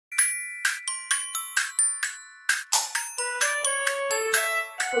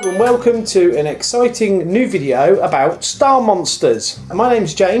Hello and welcome to an exciting new video about star monsters. My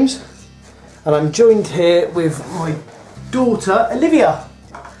name's James and I'm joined here with my daughter Olivia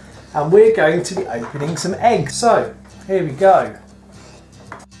and we're going to be opening some eggs. So here we go.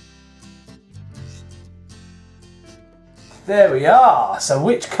 There we are. So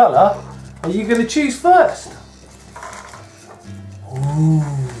which colour are you going to choose first? Ooh,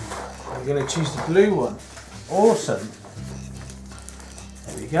 we're going to choose the blue one. Awesome.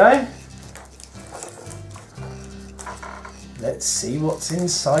 There we go. Let's see what's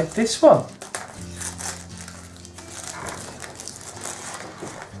inside this one.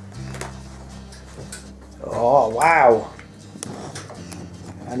 Oh wow.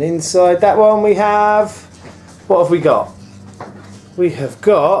 And inside that one we have, what have we got? We have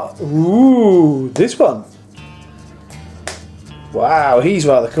got, ooh, this one. Wow, he's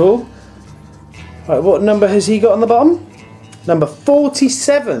rather cool. Right, what number has he got on the bottom? Number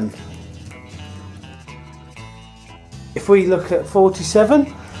 47. If we look at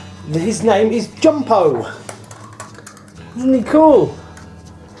 47, his name is Jumpo. Isn't he cool?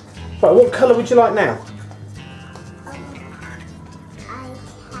 Right, what colour would you like now?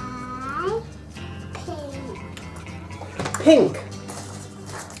 Pink.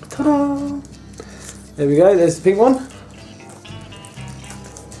 Ta-da! There we go, there's the pink one.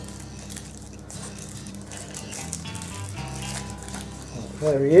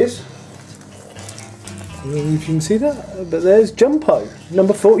 There he is. I don't know if you can see that, but there's Jumpo,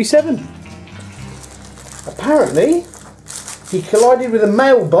 number 47. Apparently, he collided with a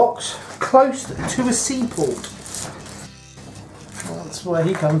mailbox close to a seaport. Well, that's where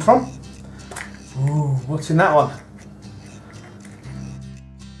he comes from. Ooh, what's in that one?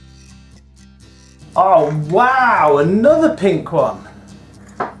 Oh wow, another pink one.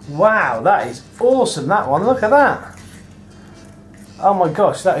 Wow, that is awesome, that one. Look at that. Oh my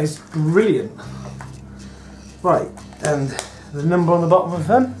gosh, that is brilliant. Right, and the number on the bottom of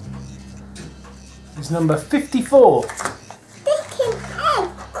them is number 54.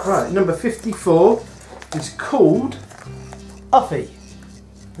 Right, number 54 is called Uffy.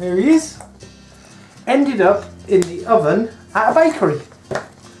 There he is. Ended up in the oven at a bakery.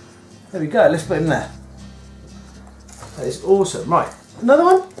 There we go, let's put him there. That is awesome. Right, another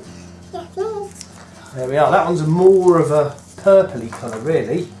one? Yes. There we are, that one's more of a purpley colour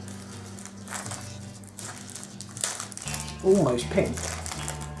really. Almost pink.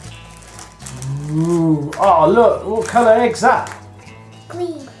 Ooh. Oh look, what colour egg's that?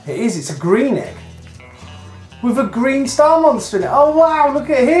 Green. It is, it's a green egg. With a green star monster in it. Oh wow, look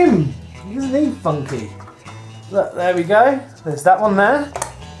at him. Isn't he funky? Look, there we go. There's that one there.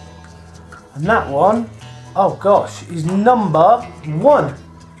 And that one, oh gosh, is number 1.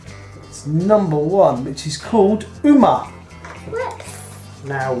 It's number 1, which is called Uma.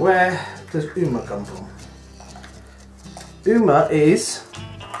 Now, where does Uma come from? Uma is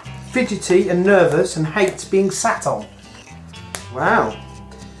fidgety and nervous and hates being sat on. Wow.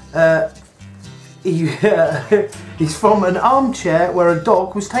 He's from an armchair where a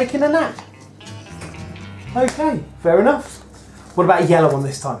dog was taking a nap. Okay, fair enough. What about a yellow one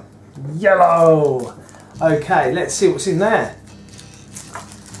this time? Yellow! Okay, let's see what's in there.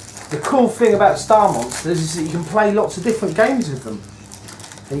 The cool thing about star monsters is that you can play lots of different games with them.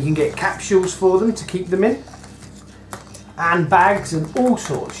 And you can get capsules for them to keep them in. And bags and all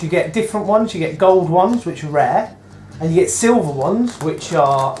sorts. You get different ones, you get gold ones which are rare. And you get silver ones which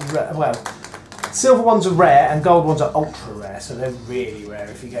are, well, silver ones are rare and gold ones are ultra rare. So they're really rare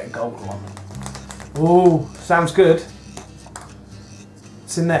if you get a gold one. Ooh, sounds good.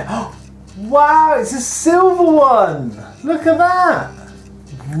 What's in there? Oh, wow, it's a silver one! Look at that!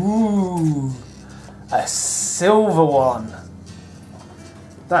 Ooh, a silver one.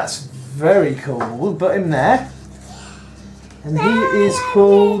 That's very cool. We'll put him there. And he is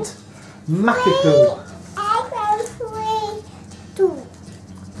called Maiku.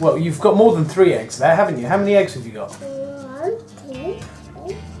 Well, you've got more than 3 eggs there, haven't you? How many eggs have you got? 1, 2,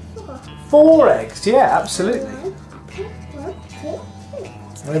 3, 4. 4 eggs, yeah, absolutely.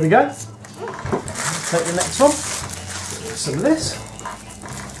 There we go. Take the next one. Some of this.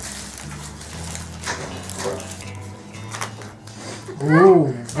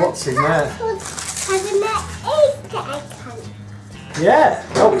 Ooh, what's in there? Yeah.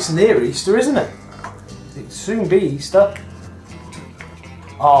 Oh, it's near Easter, isn't it? It'll soon be Easter.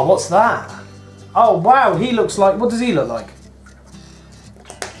 Oh, what's that? Oh, wow, he looks like... What does he look like?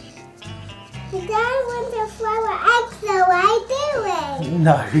 You don't want to throw eggs away, do we?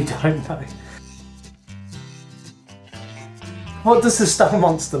 No, we don't know. What does the star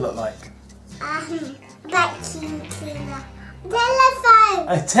monster look like? Vacuum cleaner. Telephone.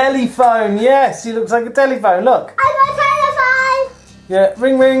 telephone. A telephone, yes, he looks like a telephone, look. I got a telephone. Yeah,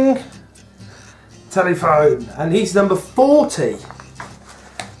 ring ring. Telephone. And he's number 40.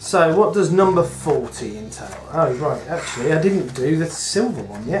 So what does number 40 entail? Oh, right, actually, I didn't do the silver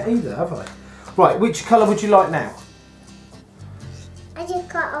one yet either, have I? Right, which colour would you like now? I just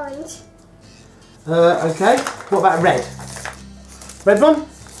got orange. Okay, what about red? Red one?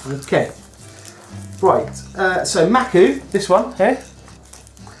 Okay. Right, so Maiku, this one here,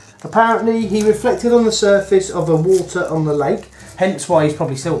 apparently he reflected on the surface of the water on the lake, hence why he's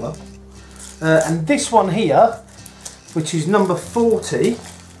probably silver. And this one here, which is number 40,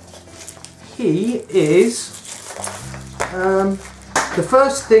 he is, the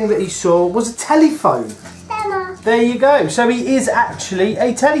first thing that he saw was a telephone. Emma. There you go, so he is actually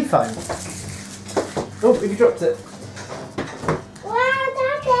a telephone. Oh, have you dropped it? Wow,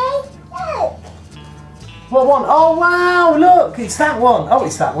 Daddy, look. What one? Oh wow, look, it's that one. Oh,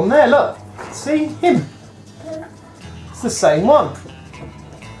 it's that one there, look. See, him. It's the same one.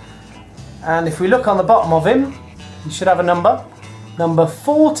 And if we look on the bottom of him, he should have a number. Number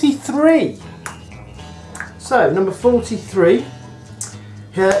 43. So, number 43.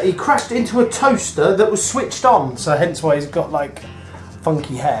 He crashed into a toaster that was switched on, so hence why he's got like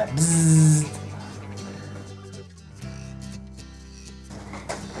funky hair. Bzzz.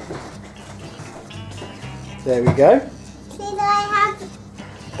 There we go. Did I have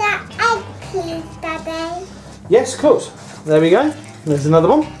that egg, please, Daddy? Yes, of course. There we go. There's another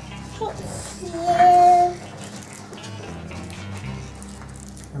one. Thank you.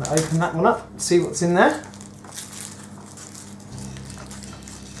 I'm going to open that one up, see what's in there.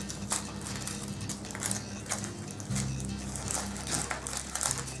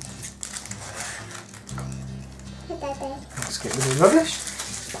 Daddy. Let's get rid of the rubbish.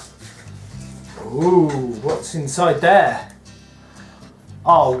 Ooh, what's inside there?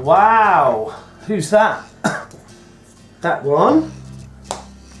 Oh wow! Who's that? That one.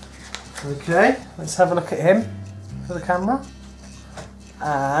 Okay, let's have a look at him for the camera.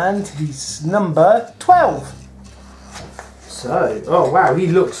 And he's number 12. So, oh wow, he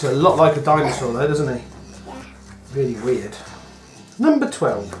looks a lot like a dinosaur though, doesn't he? Yeah. Really weird. Number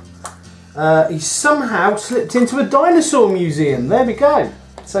 12. He somehow slipped into a dinosaur museum. There we go.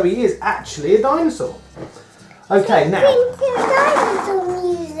 So he is actually a dinosaur. Okay, now. Been to a dinosaur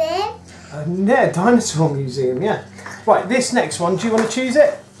museum. Yeah, dinosaur museum, yeah. Right, this next one, do you want to choose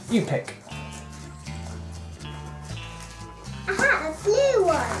it? You pick. I had a blue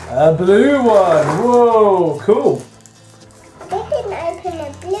one. A blue one. Whoa, cool. I didn't open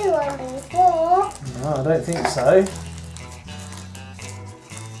a blue one before. No, I don't think so.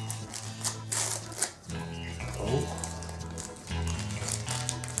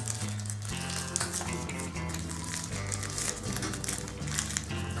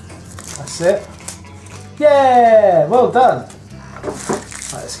 That's it. Yeah, well done.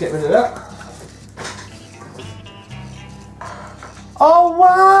 Right, let's get rid of that. Oh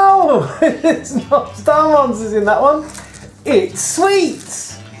wow! It's not Star Monsters in that one. It's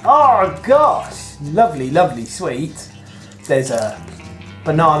sweets. Oh gosh, lovely, lovely sweet. There's a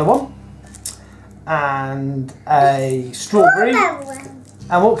banana one and a strawberry.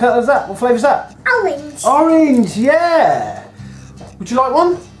 And what colour is that? What flavour is that? Orange. Orange, yeah. Would you like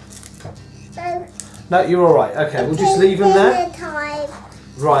one? No. No, you're all right. Okay, we'll just leave them there. Dinner time.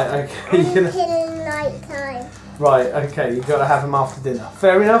 Right, okay. Until night time. Right, okay, you've got to have them after dinner.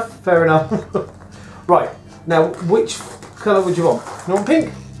 Fair enough, fair enough. Right, now which colour would you want? You want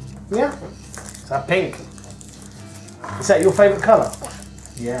pink? Yeah? Is that pink? Is that your favourite colour?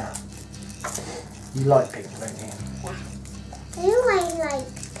 Yeah. You like pink, don't you? Do I like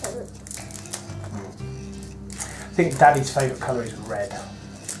pink? I think Daddy's favourite colour is red.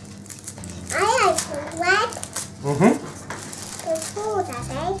 I like red. Mm-hmm. Before,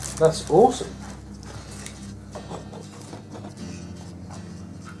 Daddy. That's awesome.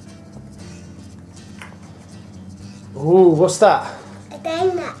 Ooh, what's that? A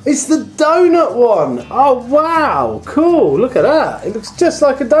donut. It's the donut one! Oh wow, cool, look at that. It looks just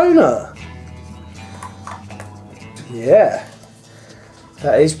like a donut. Yeah,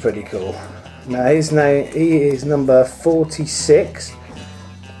 that is pretty cool. Now his name, he is number 46.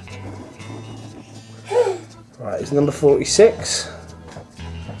 Right, he's number 46.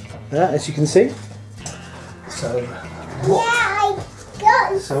 Yeah, as you can see. So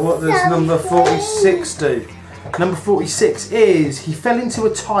what does number 46 do? Number 46 is he fell into a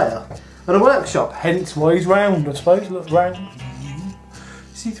tyre at a workshop, hence why he's round, I suppose. Look, round.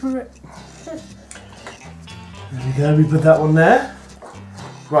 See through it? There we go, we put that one there.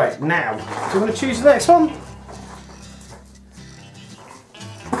 Right, now, do you want to choose the next one?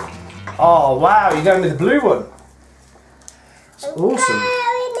 Oh wow, you're going with the blue one. It's awesome.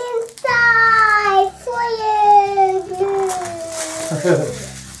 Going inside for you.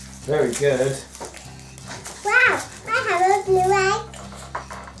 Very good. Wow, I have a blue egg.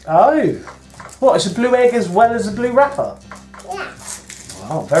 Oh, what? It's a blue egg as well as a blue wrapper. Yeah.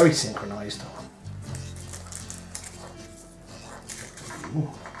 Wow, very synchronised. Ooh.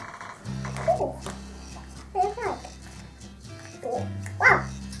 Wow.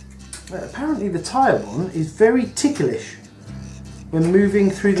 Apparently the tyre one is very ticklish when moving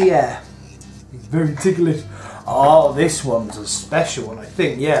through the air. It's very ticklish. Oh, this one's a special one, I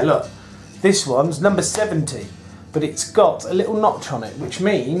think. Yeah, look. This one's number 70, but it's got a little notch on it, which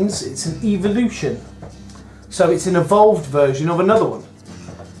means it's an evolution. So it's an evolved version of another one.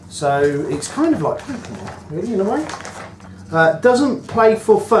 So it's kind of like Pokemon, really, in a way. Doesn't play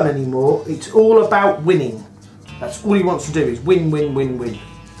for fun anymore. It's all about winning. That's all he wants to do is win, win, win, win.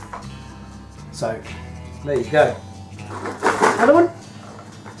 So, there you go. Another one?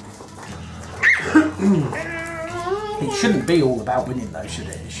 It shouldn't be all about winning though, should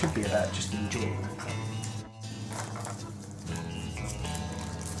it? It should be about just enjoying.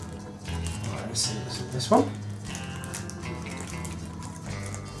 Right, let's see this one.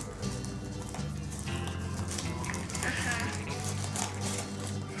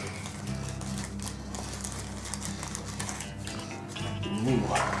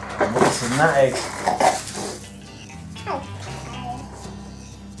 What's in that egg?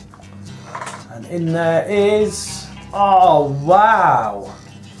 And in there is... Oh, wow!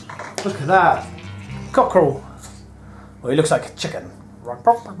 Look at that. Cockerel. Well, he looks like a chicken.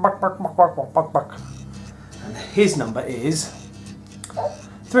 And his number is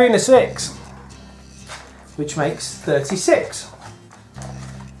 3 and a 6, which makes 36.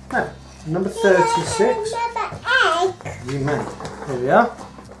 Now, number 36. You may. Here we are.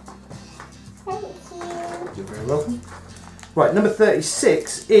 Thank you. You're very welcome. Right, number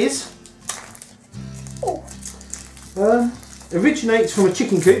 36 is... originates from a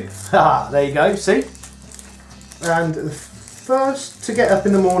chicken coop. Ah, there you go, see? And the first to get up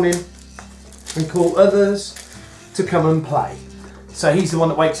in the morning and call others to come and play. So he's the one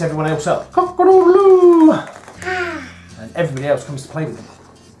that wakes everyone else up. Cock-a-doodle-oo! And everybody else comes to play with him.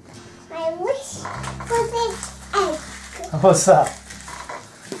 I wish for this egg. What's that?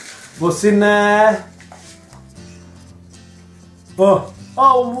 What's in there? Oh,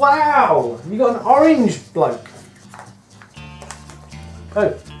 oh wow! You got an orange bloke. Oh,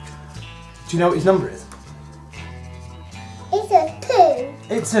 do you know what his number is? It's a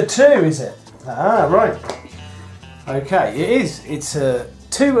 2. It's a 2, is it? Ah, right. Okay, it is. It's a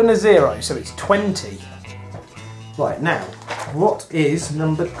 2 and a 0, so it's 20. Right, now, what is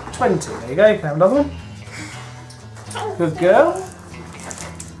number 20? There you go, found another one. Good girl.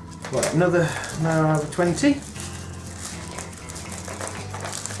 Right, another 20.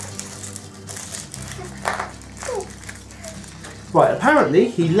 Right, apparently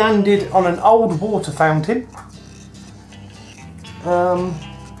he landed on an old water fountain.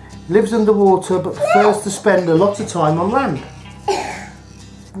 Lives underwater but prefers to spend a lot of time on land. There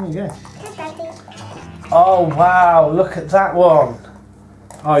you go. Oh wow, look at that one.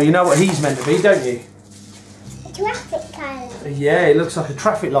 Oh, you know what he's meant to be, don't you? A traffic cone. Yeah, it looks like a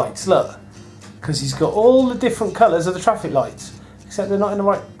traffic lights, look. Because he's got all the different colours of the traffic lights. Except they're not in the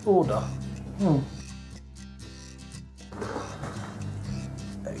right order.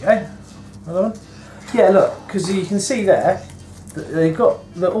 There you go. Another one. Yeah, look, because you can see there that they've got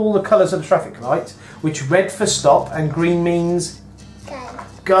all the colours of the traffic lights, which red for stop and green means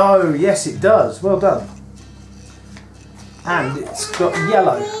go. Yes, it does. Well done. And it's got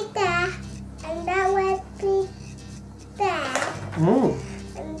yellow. There, and that would be there.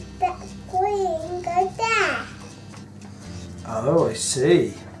 And that green goes there. Oh, I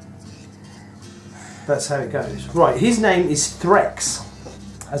see. That's how it goes. Right, his name is Threx,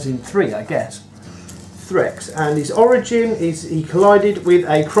 as in 3, I guess. Threx, and his origin is he collided with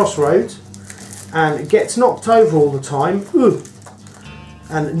a crossroads and gets knocked over all the time. Ugh.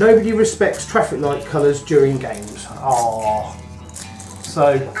 And nobody respects traffic light colours during games. Oh,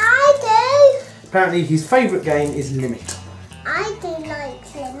 so I do. Apparently his favourite game is Limit. I do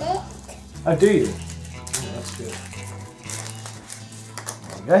like Limit. Oh, do you? Oh, that's good.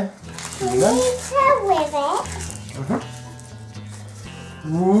 There you go. Can you tell with it?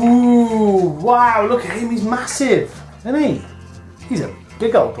 Ooh, wow, look at him, he's massive, isn't he? He's a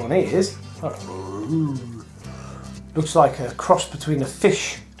big old one, he is. Oh. Looks like a cross between a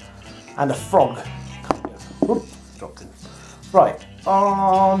fish and a frog. Whoop, dropped him. Right,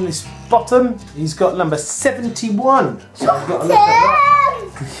 on this bottom, he's got number 71. So I've got to look at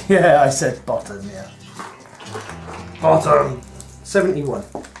that. Yeah, I said bottom, yeah. Bottom. 71.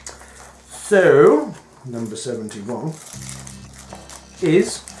 So, number 71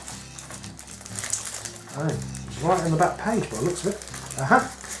 is... Oh, it's right on the back page by the looks of it.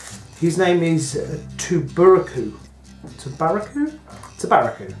 His name is Tubaruko. Tubaruko?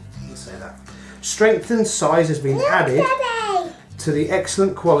 Tubaruko. Let's say that. Strength and size has been added to the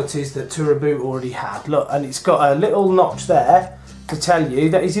excellent qualities that Tubaruko already had. Look, and it's got a little notch there to tell you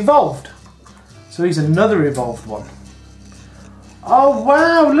that he's evolved. So he's another evolved one. Oh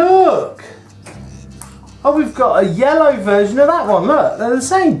wow, look! Oh, we've got a yellow version of that one, look, they're the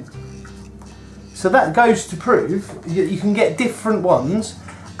same. So that goes to prove you can get different ones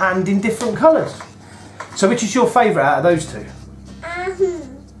and in different colours. So which is your favourite out of those two?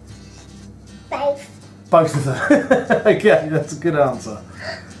 Both. Both of them. Okay, that's a good answer.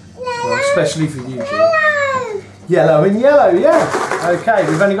 Well, especially for you, Jim. Yellow and yellow, yeah. Okay,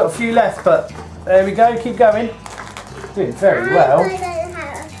 we've only got a few left, but there we go, keep going. Doing very well.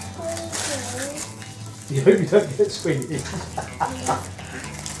 You hope you don't get squeaky.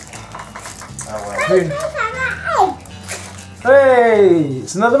 Oh well. Hey,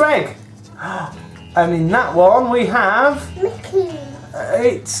 it's another egg. And in that one we have...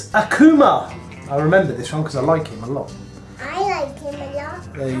 it's Akuma. I remember this one because I like him a lot. I like him a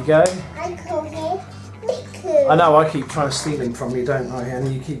lot. There you go. I call him Maiku. I know, I keep trying to steal him from you, don't I? And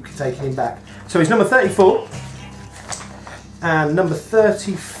you keep taking him back. So he's number 34. And number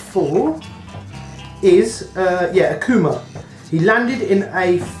 34 is, Akuma. He landed in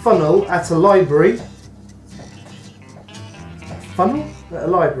a funnel at a library. Funnel? At a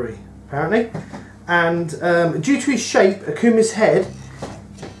library, apparently. And due to his shape, Akuma's head,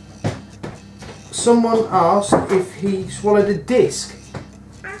 someone asked if he swallowed a disc.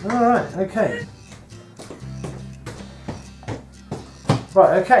 Alright, okay.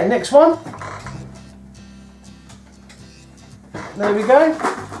 Right, okay, next one. There we go.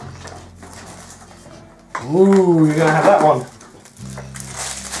 Ooh, you're going to have that one.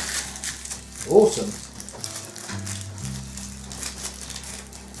 Awesome.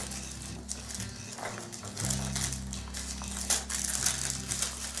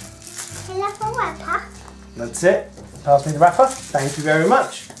 That's it. Pass me the wrapper. Thank you very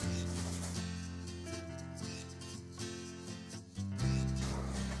much.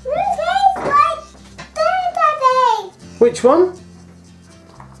 Which one?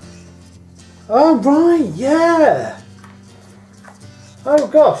 Oh right, yeah. Oh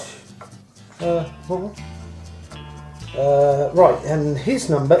gosh. Right, and his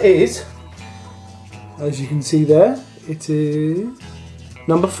number is, as you can see there, it is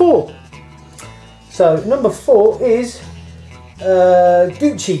number 4. So number 4 is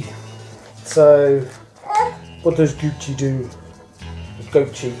Gochi. So what does Gochi do?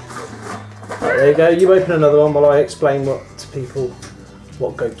 Gochi. Right, there you go. You open another one while I explain to people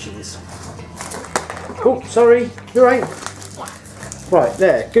what Gochi is. Oh, sorry, you're right. Right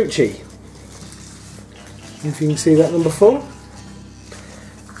there, Gochi. If you can see that number 4.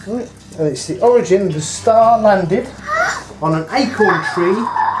 Right, and it's the origin of the star landed on an acorn tree.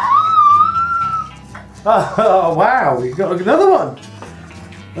 Oh wow, we've got another one.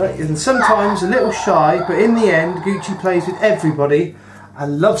 Right, and sometimes a little shy, but in the end, Gochi plays with everybody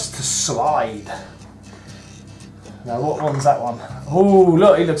and loves to slide. Now, what one's that one? Oh,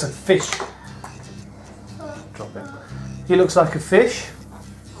 look, he looks like a fish. Drop it. He looks like a fish.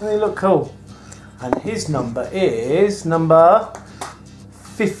 Doesn't he look cool? And his number is number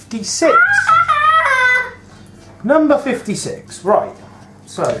 56. Number 56, right.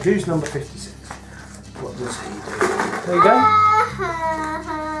 So, who's number 56? What does he do? There you go.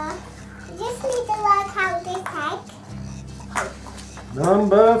 Just need to work out this egg.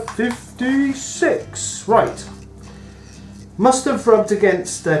 Number 56. Right. Must have rubbed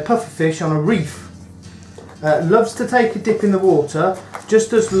against a pufferfish on a reef. Loves to take a dip in the water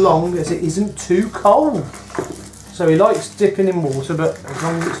just as long as it isn't too cold. So he likes dipping in water, but as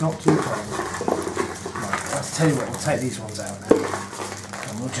long as it's not too cold. Right, I'll tell you what, we'll take these ones out now.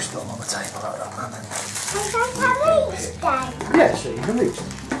 And we'll just put them on the table like that. And then I can reach them. yeah, so you can reach them.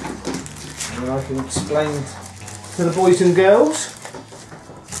 And then I can explain to the boys and girls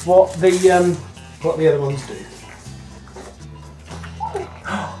what the other ones do.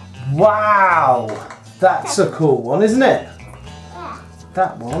 Wow! That's a cool one, isn't it? Yeah.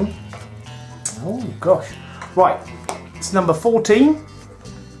 That one. Oh gosh. Right, it's number 14.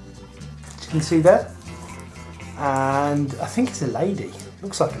 As you can see there. And I think it's a lady.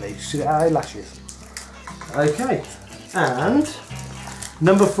 Looks like a lady. She's got eyelashes. Okay. And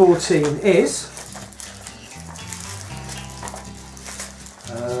number 14 is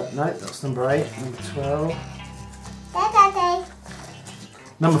No, that's number 8. Number 12. Daddy.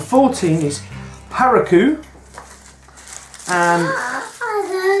 Number 14 is Hakuru. And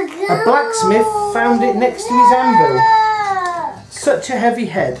a blacksmith found it next to his anvil. Such a heavy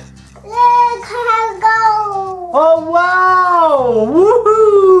head. Look, how gold. Oh wow!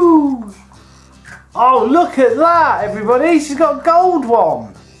 Woohoo! Oh, look at that, everybody! She's got a gold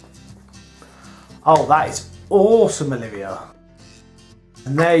one. Oh, that is awesome, Olivia.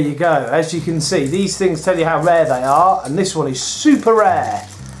 And there you go. As you can see, these things tell you how rare they are, and this one is super rare.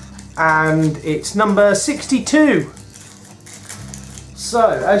 And it's number 62. So,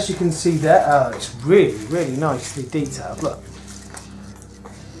 as you can see there, oh, it's really, really nicely detailed. Look.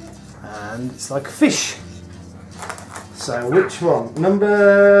 And it's like a fish. So, which one?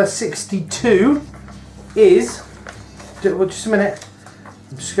 Number 62 is... Well, just a minute.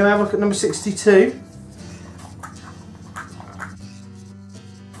 I'm just going to have a look at number 62.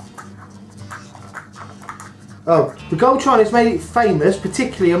 Oh, the gold shrine has made it famous,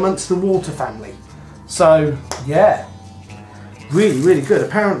 particularly amongst the water family. So, yeah. Really, really good.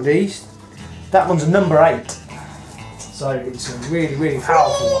 Apparently, that one's a number 8. So, it's a really, really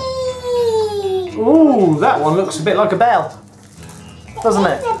powerful one. Ooh, that one looks a bit like a bell. Doesn't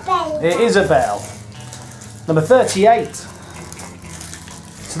it? It is a bell. Number 38.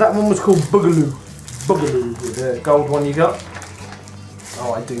 So that one was called Buglu. Buglu, with the gold one you got.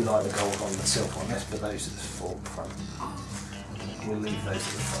 Oh, I do like the gold one, the silver one. Let's put those at the front. We'll leave those at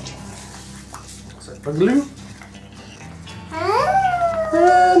the front. So Buglu.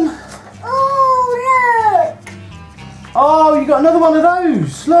 Oh, look. Oh, you got another one of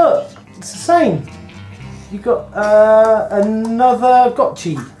those. Look, it's the same. You got another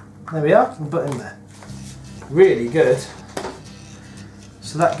Gochi. There we are. We'll put in there. Really good.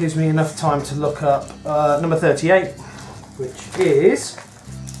 So that gives me enough time to look up number 38, which is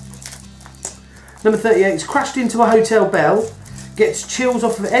number 38 is crashed into a hotel bell, gets chills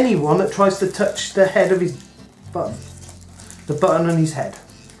off of anyone that tries to touch the head of his button. The button on his head.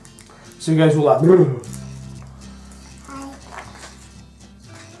 So he goes all like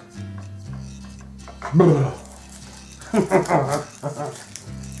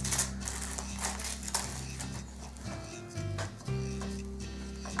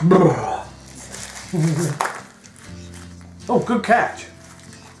oh, good catch.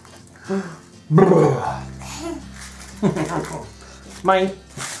 Mine.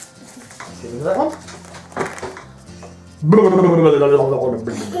 Get rid of that one.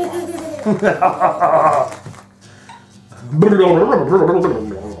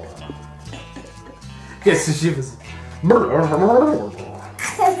 Yes, the shivers.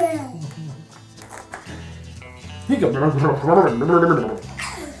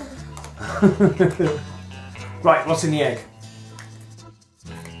 Right, what's in the egg?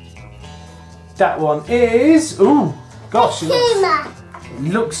 That one is... Ooh, gosh, it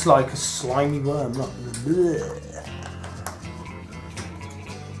looks like a slimy worm. Look.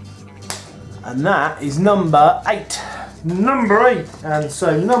 And that is number 8. Number 8. And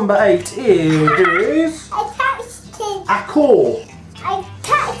so number 8 is... I touched it. Akor. I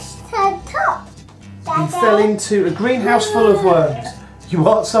touched the top. He fell into a greenhouse full of worms. You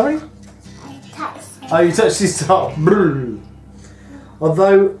what, sorry? I touched it. Oh, you touched his top.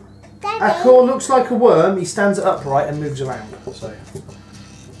 Although Akor looks like a worm, he stands upright and moves around. So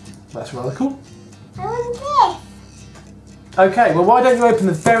that's rather cool. I want this. Okay, well, why don't you open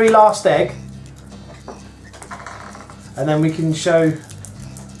the very last egg, and then we can show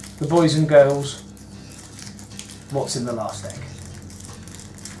the boys and girls what's in the last egg.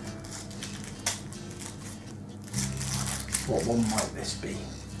 What one might this be?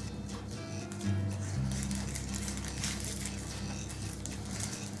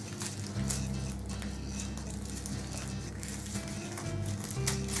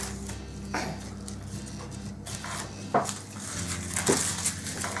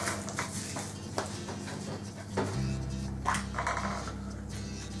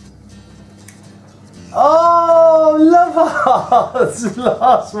 Oh, love hearts! The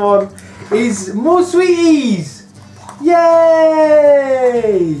last one is more sweeties!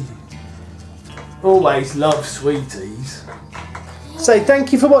 Yay! Always love sweeties. Say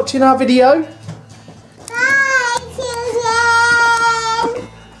thank you for watching our video. Bye, children.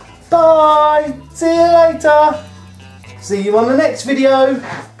 Bye! See you later! See you on the next video! See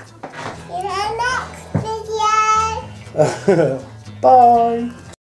you in the next video. Bye!